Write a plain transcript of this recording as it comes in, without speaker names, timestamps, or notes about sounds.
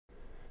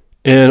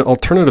An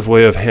alternative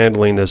way of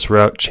handling this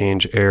route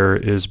change error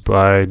is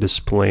by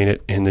displaying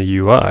it in the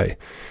UI.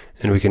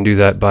 And we can do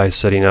that by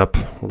setting up,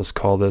 we'll just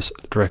call this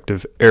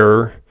directive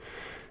error,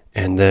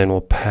 and then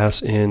we'll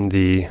pass in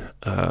the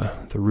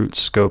root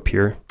scope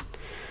here.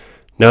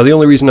 Now the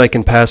only reason I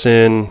can pass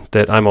in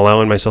that I'm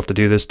allowing myself to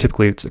do this,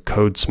 typically it's a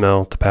code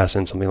smell to pass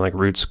in something like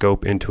root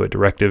scope into a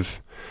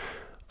directive.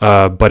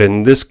 But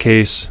in this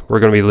case, we're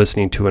going to be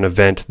listening to an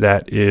event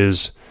that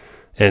is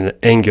an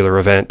Angular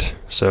event.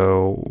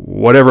 So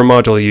whatever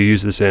module you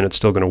use this in, it's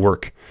still going to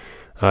work.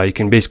 You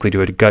can basically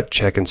do a gut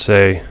check and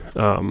say,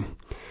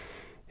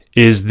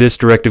 is this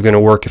directive going to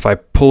work if I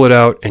pull it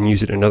out and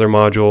use it in another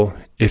module?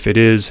 If it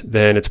is,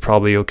 then it's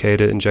probably okay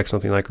to inject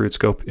something like root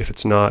scope. If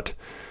it's not,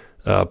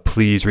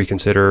 please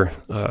reconsider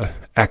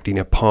acting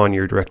upon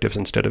your directives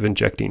instead of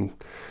injecting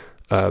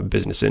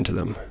business into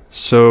them.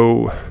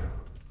 So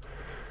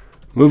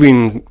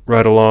moving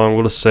right along,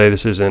 we'll just say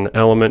this is an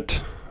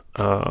element.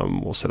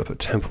 We'll set up a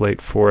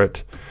template for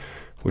it,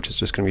 which is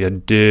just going to be a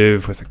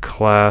div with a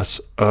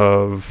class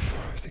of,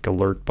 I think,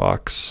 alert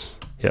box.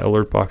 Yeah,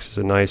 alert box is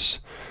a nice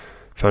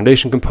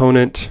foundation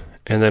component.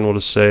 And then we'll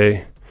just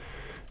say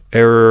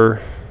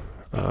error.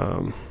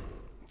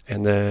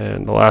 And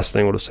then the last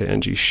thing we'll just say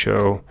ng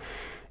show.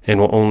 And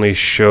we'll only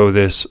show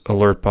this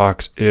alert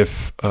box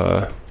if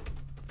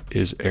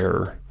is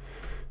error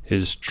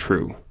is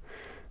true.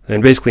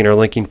 And basically in our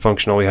linking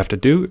function, all we have to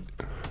do,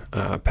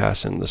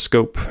 pass in the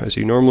scope as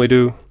you normally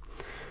do.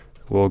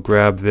 We'll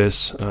grab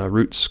this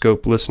root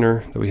scope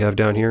listener that we have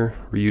down here,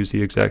 reuse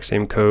the exact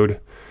same code,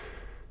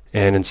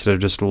 and instead of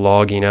just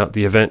logging out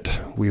the event,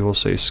 we will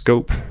say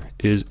scope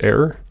is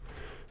error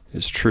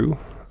is true.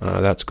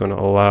 That's going to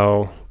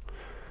allow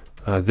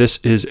this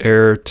is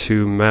error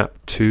to map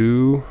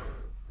to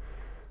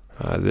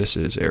this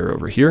is error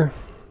over here.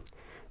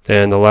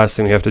 Then the last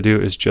thing we have to do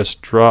is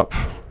just drop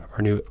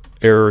our new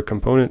error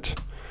component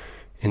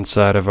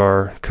inside of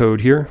our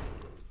code here.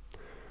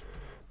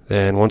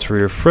 Then once we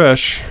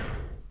refresh,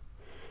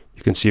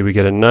 you can see we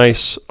get a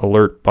nice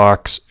alert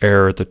box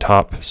error at the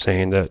top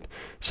saying that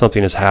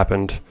something has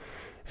happened.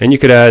 And you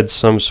could add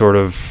some sort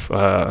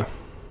of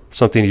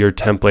something to your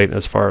template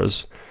as far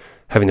as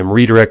having them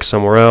redirect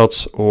somewhere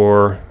else,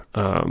 or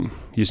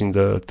using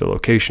the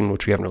location,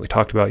 which we haven't really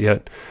talked about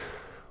yet,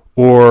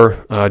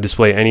 or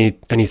display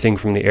anything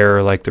from the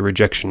error like the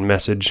rejection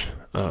message.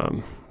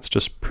 Let's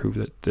just prove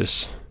that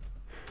this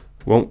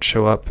won't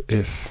show up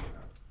if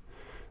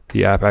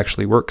the app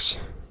actually works.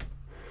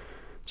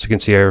 So you can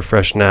see I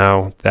refresh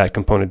now, that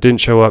component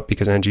didn't show up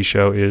because ng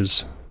show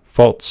is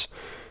false.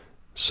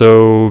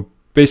 So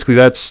basically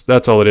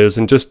that's all it is.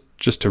 And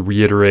just to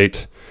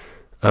reiterate,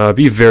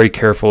 be very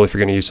careful if you're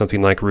going to use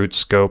something like root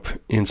scope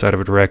inside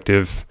of a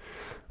directive.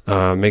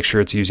 Make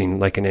sure it's using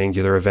like an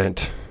Angular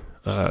event.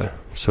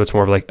 So it's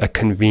more of like a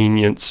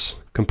convenience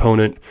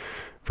component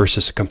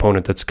versus a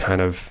component that's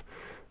kind of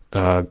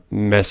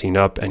messing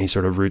up any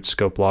sort of root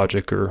scope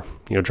logic, or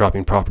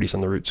dropping properties on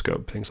the root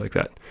scope, things like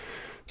that.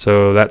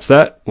 So that's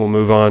that. We'll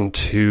move on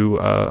to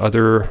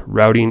other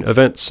routing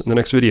events in the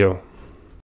next video.